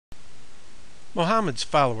Muhammad's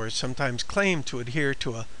followers sometimes claim to adhere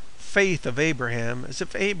to a faith of Abraham as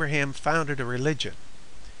if Abraham founded a religion.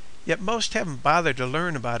 Yet most haven't bothered to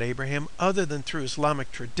learn about Abraham other than through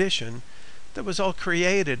Islamic tradition that was all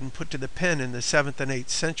created and put to the pen in the 7th and 8th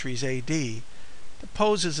centuries A.D. that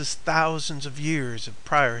poses as thousands of years of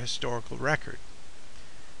prior historical record.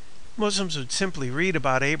 Muslims would simply read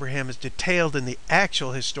about Abraham as detailed in the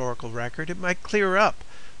actual historical record. It might clear up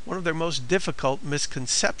one of their most difficult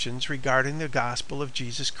misconceptions regarding the gospel of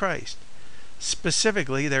Jesus Christ,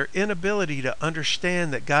 specifically their inability to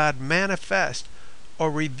understand that God manifested or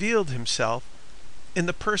revealed himself in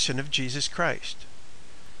the person of Jesus Christ.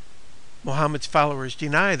 Muhammad's followers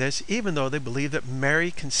deny this even though they believe that Mary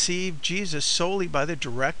conceived Jesus solely by the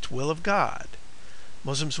direct will of God.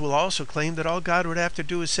 Muslims will also claim that all God would have to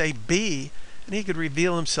do is say be, and he could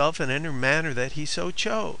reveal himself in any manner that he so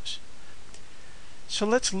chose. So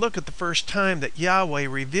let's look at the first time that Yahweh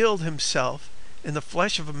revealed himself in the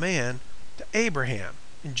flesh of a man to Abraham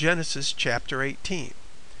in Genesis chapter 18.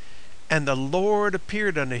 And the Lord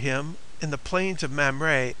appeared unto him in the plains of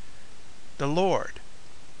Mamre, the Lord,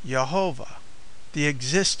 Jehovah, the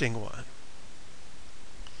existing one.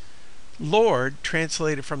 Lord,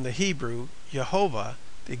 translated from the Hebrew, Jehovah,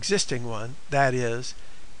 the existing one, that is,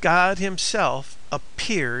 God himself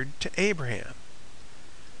appeared to Abraham.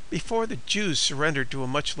 Before the Jews surrendered to a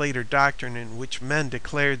much later doctrine in which men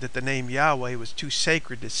declared that the name Yahweh was too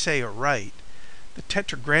sacred to say or write, the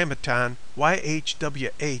Tetragrammaton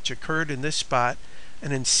YHWH occurred in this spot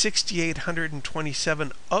and in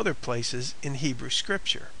 6,827 other places in Hebrew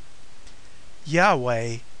Scripture.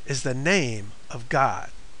 Yahweh is the name of God.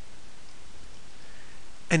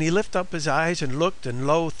 And he lifted up his eyes and looked, and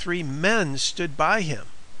lo, 3 men stood by him.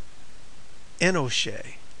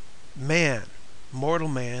 Enoshe, man, mortal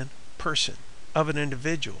man, person, of an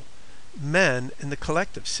individual, men in the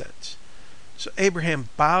collective sense. So Abraham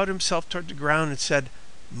bowed himself toward the ground and said,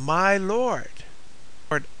 My Lord,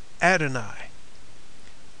 Lord Adonai.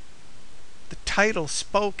 The title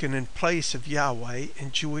spoken in place of Yahweh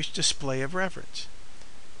in Jewish display of reverence.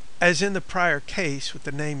 As in the prior case with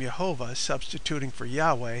the name Jehovah substituting for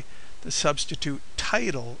Yahweh, the substitute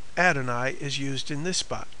title Adonai is used in this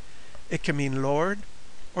spot. It can mean Lord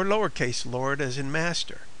or lowercase Lord as in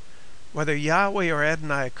Master. Whether Yahweh or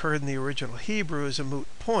Adonai occurred in the original Hebrew is a moot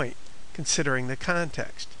point, considering the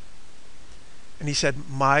context. And he said,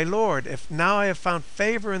 My Lord, if now I have found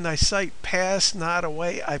favor in thy sight, pass not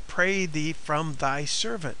away, I pray thee, from thy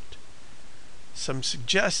servant. Some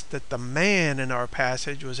suggest that the man in our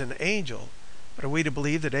passage was an angel, but are we to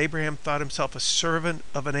believe that Abraham thought himself a servant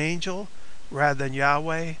of an angel rather than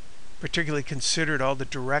Yahweh, particularly considered all the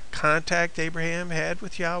direct contact Abraham had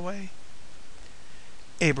with Yahweh?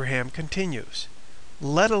 Abraham continues,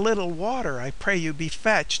 Let a little water, I pray you, be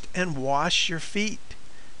fetched, and wash your feet,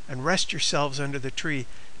 and rest yourselves under the tree,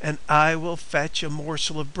 and I will fetch a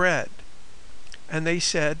morsel of bread. And they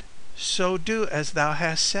said, So do as thou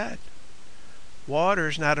hast said. Water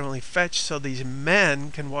is not only fetched so these men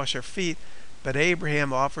can wash their feet, but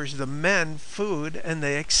Abraham offers the men food, and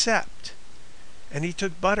they accept. And he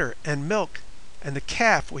took butter and milk and the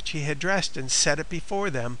calf which he had dressed, and set it before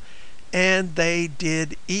them, and they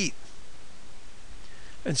did eat.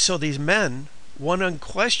 And so these men, one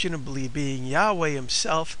unquestionably being Yahweh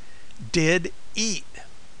himself, did eat.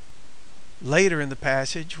 Later in the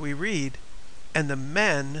passage we read, And the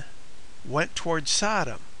men went toward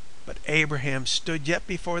Sodom, but Abraham stood yet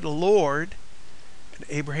before the Lord. And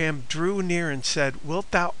Abraham drew near and said,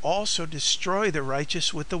 Wilt thou also destroy the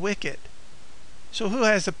righteous with the wicked? So who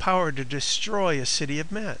has the power to destroy a city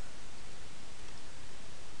of men?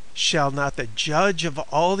 Shall not the judge of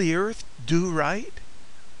all the earth do right?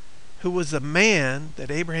 Who was the man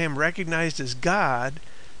that Abraham recognized as God,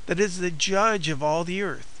 that is the judge of all the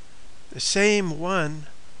earth, the same one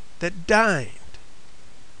that dined?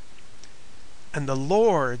 And the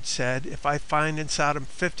Lord said, If I find in Sodom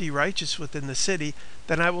 50 righteous within the city,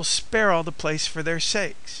 then I will spare all the place for their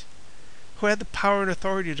sakes. Who had the power and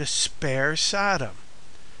authority to spare Sodom?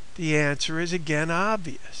 The answer is again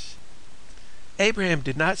obvious. Abraham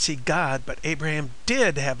did not see God, but Abraham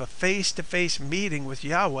did have a face-to-face meeting with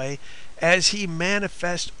Yahweh as he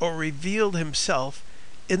manifested or revealed himself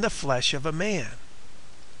in the flesh of a man.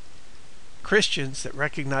 Christians that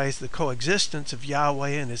recognize the coexistence of Yahweh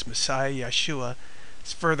and his Messiah Yeshua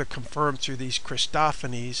is further confirmed through these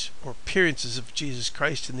Christophanies, or appearances of Jesus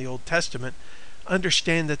Christ in the Old Testament,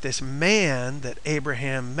 understand that this man that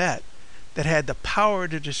Abraham met that had the power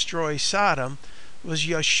to destroy Sodom was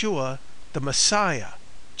Yeshua, the Messiah,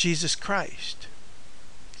 Jesus Christ.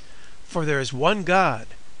 For there is one God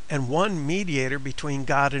and one mediator between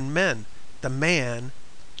God and men, the man,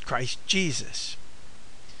 Christ Jesus.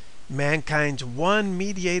 Mankind's one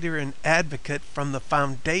mediator and advocate from the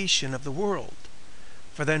foundation of the world.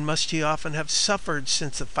 For then must he often have suffered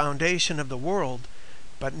since the foundation of the world,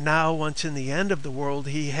 but now once in the end of the world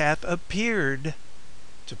he hath appeared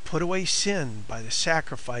to put away sin by the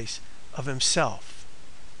sacrifice of himself.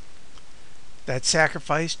 That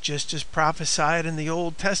sacrifice, just as prophesied in the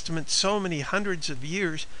Old Testament so many hundreds of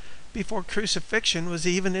years before crucifixion was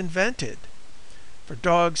even invented. For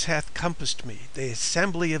dogs hath compassed me, the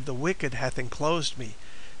assembly of the wicked hath enclosed me.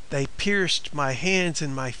 They pierced my hands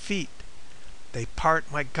and my feet. They part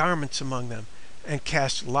my garments among them, and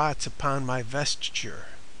cast lots upon my vesture.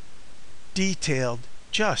 Detailed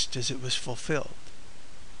just as it was fulfilled.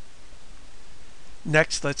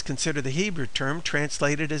 Next, let's consider the Hebrew term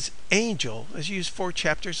translated as angel, as used 4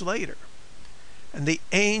 chapters later. And the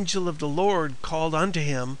angel of the Lord called unto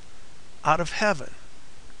him out of heaven.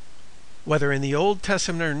 Whether in the Old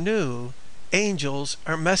Testament or New, angels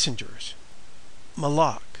are messengers.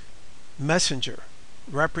 Malach, messenger,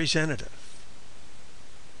 representative.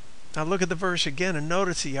 Now look at the verse again and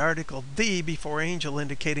notice the article the before angel,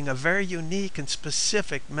 indicating a very unique and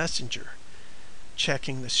specific messenger.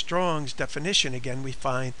 Checking the Strong's definition again, we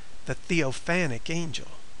find the theophanic angel.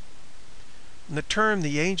 And the term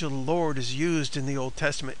the angel of the Lord is used in the Old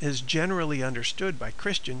Testament is generally understood by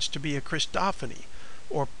Christians to be a Christophany,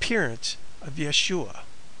 or appearance of Yeshua.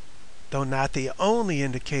 Though not the only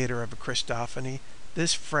indicator of a Christophany,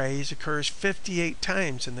 this phrase occurs 58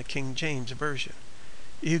 times in the King James Version.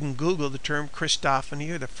 You can Google the term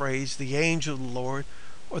Christophany or the phrase the angel of the Lord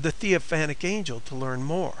or the theophanic angel to learn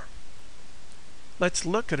more. Let's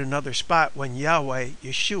look at another spot when Yahweh,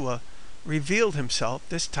 Yeshua, revealed himself,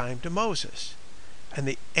 this time to Moses. And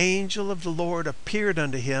the angel of the Lord appeared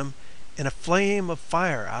unto him in a flame of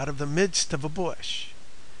fire out of the midst of a bush.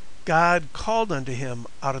 God called unto him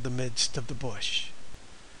out of the midst of the bush.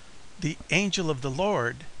 The angel of the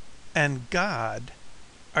Lord and God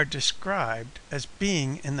are described as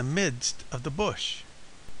being in the midst of the bush.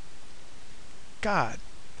 God,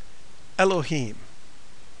 Elohim.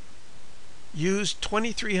 Used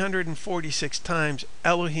 2,346 times,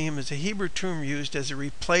 Elohim is a Hebrew term used as a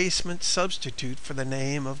replacement substitute for the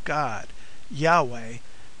name of God, Yahweh,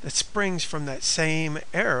 that springs from that same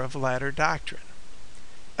era of latter doctrine.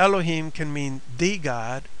 Elohim can mean the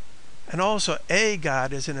God, and also a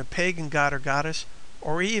God as in a pagan god or goddess,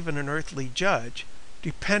 or even an earthly judge,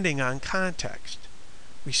 depending on context.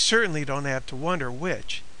 We certainly don't have to wonder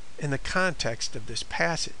which in the context of this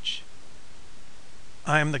passage.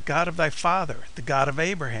 I am the God of thy father, the God of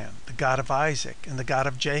Abraham, the God of Isaac, and the God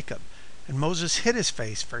of Jacob. And Moses hid his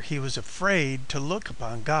face, for he was afraid to look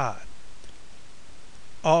upon God.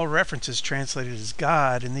 All references translated as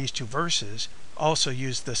God in these 2 verses also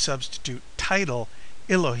use the substitute title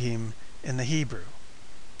Elohim in the Hebrew.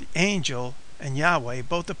 The angel and Yahweh,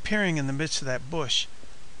 both appearing in the midst of that bush,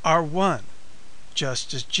 are one,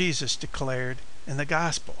 just as Jesus declared in the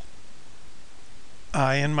Gospel.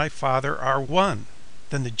 I and my Father are one.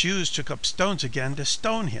 Then the Jews took up stones again to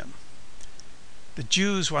stone him. The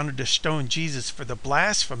Jews wanted to stone Jesus for the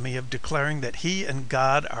blasphemy of declaring that he and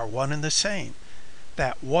God are one and the same.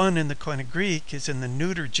 That one in the Koine Greek is in the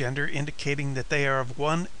neuter gender, indicating that they are of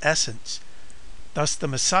one essence. Thus the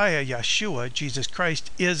Messiah, Yeshua, Jesus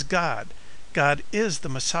Christ, is God. God is the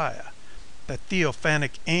Messiah. The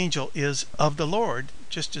theophanic angel is of the Lord,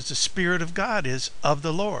 just as the Spirit of God is of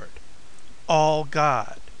the Lord. All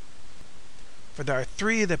God. For there are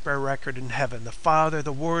 3 that bear record in heaven, the Father,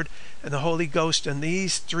 the Word, and the Holy Ghost, and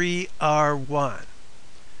these 3 are one.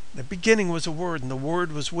 In the beginning was a Word, and the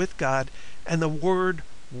Word was with God, and the Word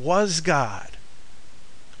was God.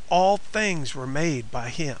 All things were made by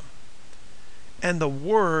him. And the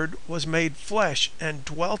Word was made flesh and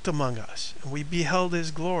dwelt among us, and we beheld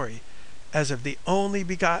his glory, as of the only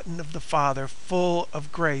begotten of the Father, full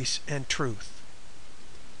of grace and truth.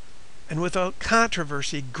 And without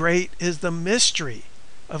controversy, great is the mystery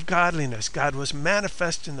of godliness. God was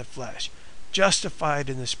manifest in the flesh, justified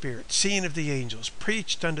in the Spirit, seen of the angels,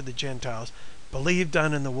 preached unto the Gentiles, believed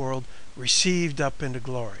on in the world, received up into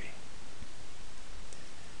glory.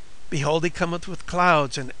 Behold, he cometh with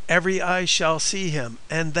clouds, and every eye shall see him,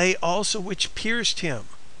 and they also which pierced him.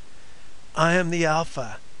 I am the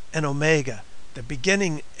Alpha and Omega, the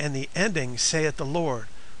beginning and the ending, saith the Lord,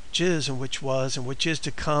 which is, and which was, and which is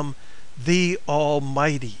to come, the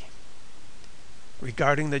Almighty.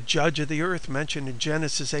 Regarding the judge of the earth mentioned in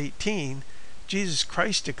Genesis 18, Jesus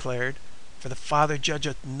Christ declared, For the Father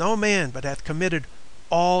judgeth no man, but hath committed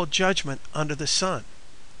all judgment unto the Son.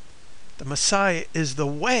 The Messiah is the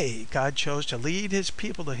way God chose to lead his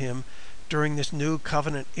people to him during this new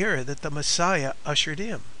covenant era that the Messiah ushered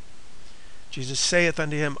in. Jesus saith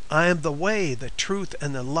unto him, I am the way, the truth,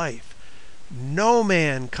 and the life. No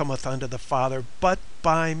man cometh unto the Father but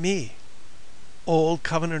by me. Old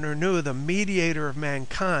covenant or new, the mediator of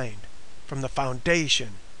mankind from the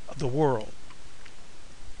foundation of the world.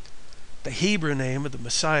 The Hebrew name of the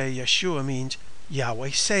Messiah, Yeshua, means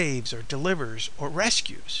Yahweh saves or delivers or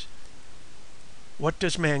rescues. What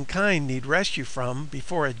does mankind need rescue from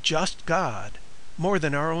before a just God more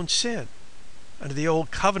than our own sin? Under the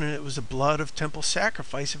old covenant, it was the blood of temple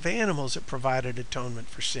sacrifice of animals that provided atonement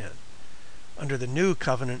for sin. Under the new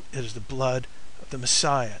covenant, it is the blood of the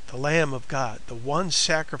Messiah, the Lamb of God, the one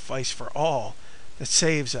sacrifice for all that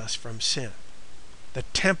saves us from sin. The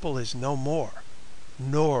temple is no more,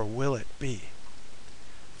 nor will it be.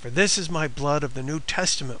 For this is my blood of the New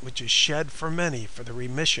Testament, which is shed for many for the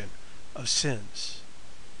remission of sins.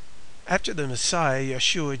 After the Messiah,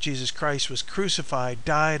 Yeshua, Jesus Christ, was crucified,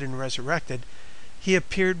 died, and resurrected, he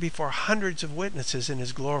appeared before hundreds of witnesses in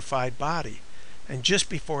his glorified body. And just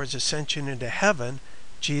before his ascension into heaven,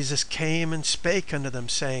 Jesus came and spake unto them,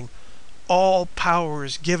 saying, All power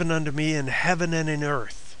is given unto me in heaven and in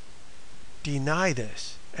earth. Deny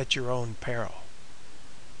this at your own peril.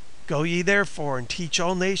 Go ye therefore and teach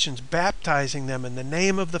all nations, baptizing them in the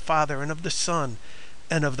name of the Father and of the Son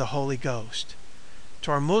and of the Holy Ghost.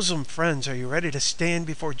 To our Muslim friends, are you ready to stand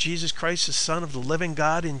before Jesus Christ, the Son of the living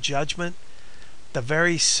God, in judgment? The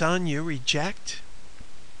very Son you reject?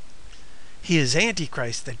 He is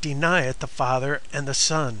Antichrist that denieth the Father and the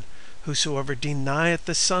Son. Whosoever denieth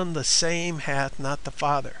the Son, the same hath not the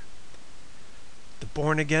Father. The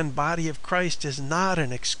born-again body of Christ is not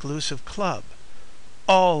an exclusive club.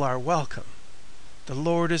 All are welcome. The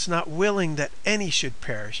Lord is not willing that any should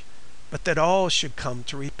perish, but that all should come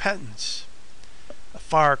to repentance. A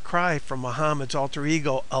far cry from Muhammad's alter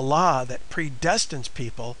ego, Allah, that predestines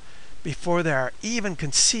people before they are even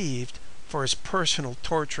conceived for his personal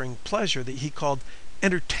torturing pleasure that he called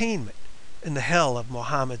entertainment in the hell of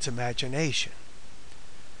Muhammad's imagination.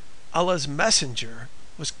 Allah's messenger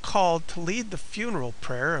was called to lead the funeral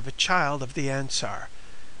prayer of a child of the Ansar.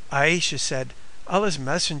 Aisha said, Allah's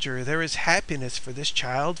messenger, there is happiness for this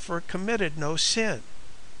child, for it committed no sin.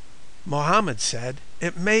 Muhammad said,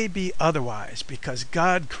 it may be otherwise, because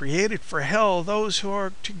God created for hell those who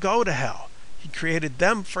are to go to hell. He created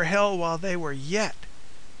them for hell while they were yet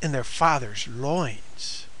in their father's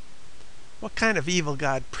loins. What kind of evil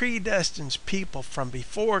God predestines people from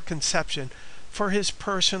before conception for his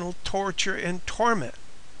personal torture and torment?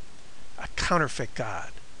 A counterfeit God.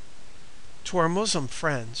 To our Muslim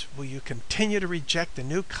friends, will you continue to reject the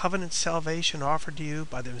new covenant salvation offered to you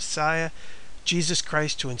by the Messiah, Jesus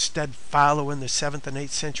Christ, to instead follow in the 7th and 8th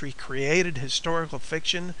century created historical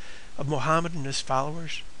fiction of Muhammad and his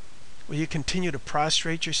followers? Will you continue to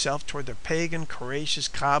prostrate yourself toward their pagan, courageous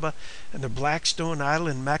Kaaba and their black stone idol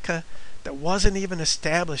in Mecca that wasn't even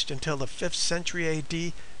established until the 5th century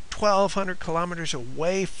A.D., 1,200 kilometers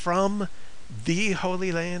away from the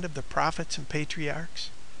Holy Land of the prophets and patriarchs?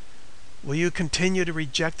 Will you continue to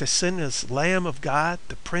reject the sinless Lamb of God,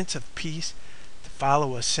 the Prince of Peace, to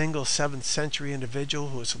follow a single 7th century individual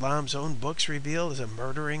who Islam's own books reveal as a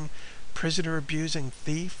murdering, prisoner-abusing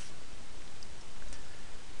thief?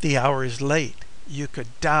 The hour is late. You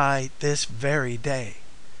could die this very day.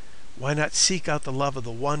 Why not seek out the love of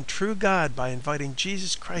the one true God by inviting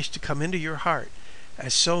Jesus Christ to come into your heart,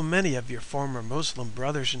 as so many of your former Muslim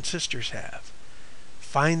brothers and sisters have?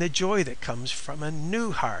 Find the joy that comes from a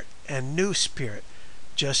new heart and new spirit,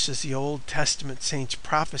 just as the Old Testament saints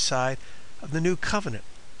prophesied of the new covenant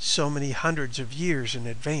so many hundreds of years in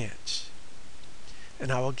advance.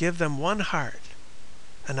 And I will give them one heart,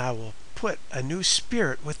 and I will put a new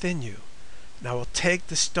spirit within you, and I will take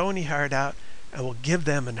the stony heart out and will give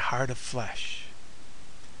them an heart of flesh.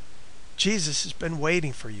 Jesus has been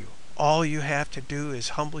waiting for you. All you have to do is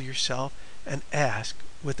humble yourself and ask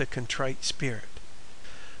with a contrite spirit.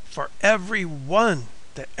 For every one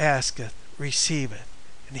that asketh receiveth,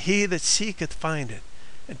 and he that seeketh findeth,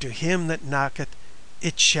 and to him that knocketh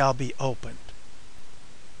it shall be opened.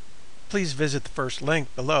 Please visit the first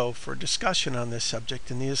link below for a discussion on this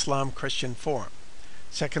subject in the Islam Christian Forum.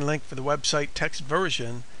 Second link for the website text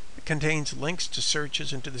version that contains links to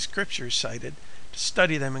searches into the scriptures cited to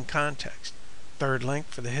study them in context. Third link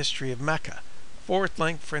for the history of Mecca. Fourth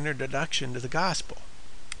link for an introduction to the gospel.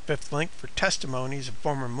 Fifth link for testimonies of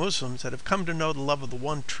former Muslims that have come to know the love of the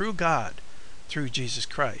one true God through Jesus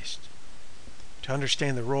Christ. To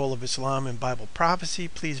understand the role of Islam in Bible prophecy,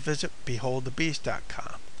 please visit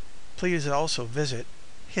beholdthebeast.com. Please also visit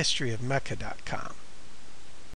historyofmecca.com.